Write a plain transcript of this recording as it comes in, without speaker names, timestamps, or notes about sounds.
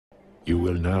You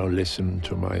will now listen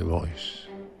to my voice.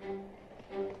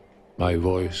 My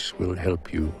voice will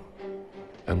help you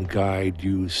and guide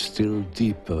you still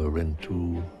deeper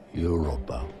into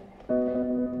Europa.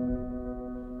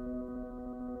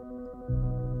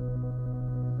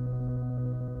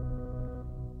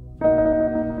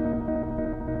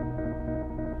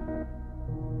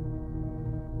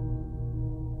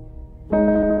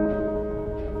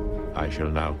 I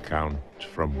shall now count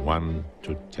from 1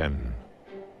 to 10.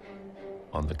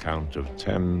 On the count of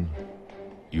 10,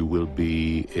 you will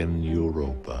be in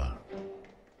Europa.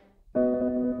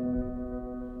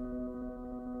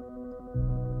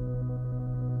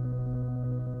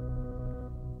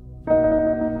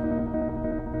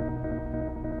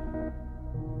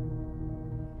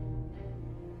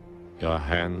 Your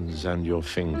hands and your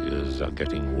fingers are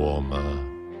getting warmer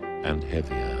and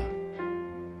heavier.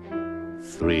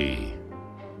 3.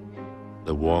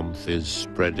 The warmth is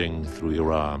spreading through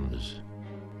your arms.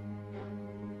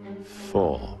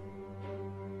 4.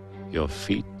 Your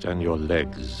feet and your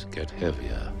legs get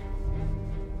heavier.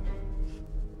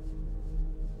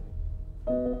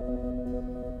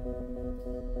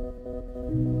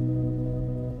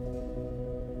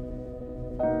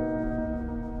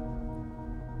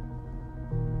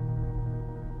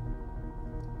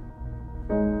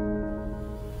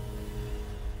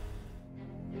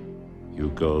 'You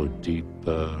go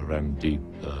deeper and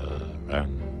deeper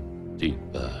and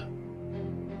deeper.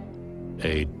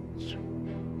 8.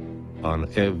 On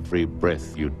every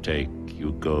breath you take,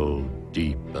 you go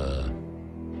deeper.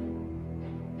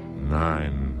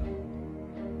 9.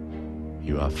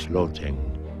 You are floating.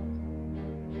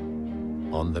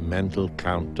 On the mental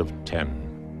count of 10,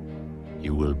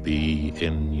 you will be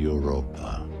in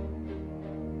Europa.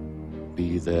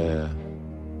 Be there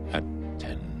at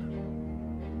 10.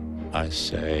 I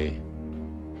say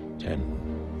 10.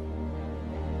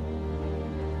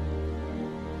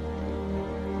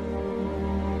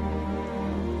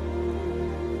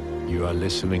 You are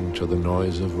listening to the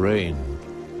noise of rain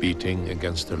beating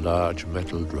against a large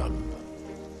metal drum.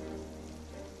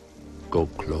 Go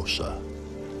closer.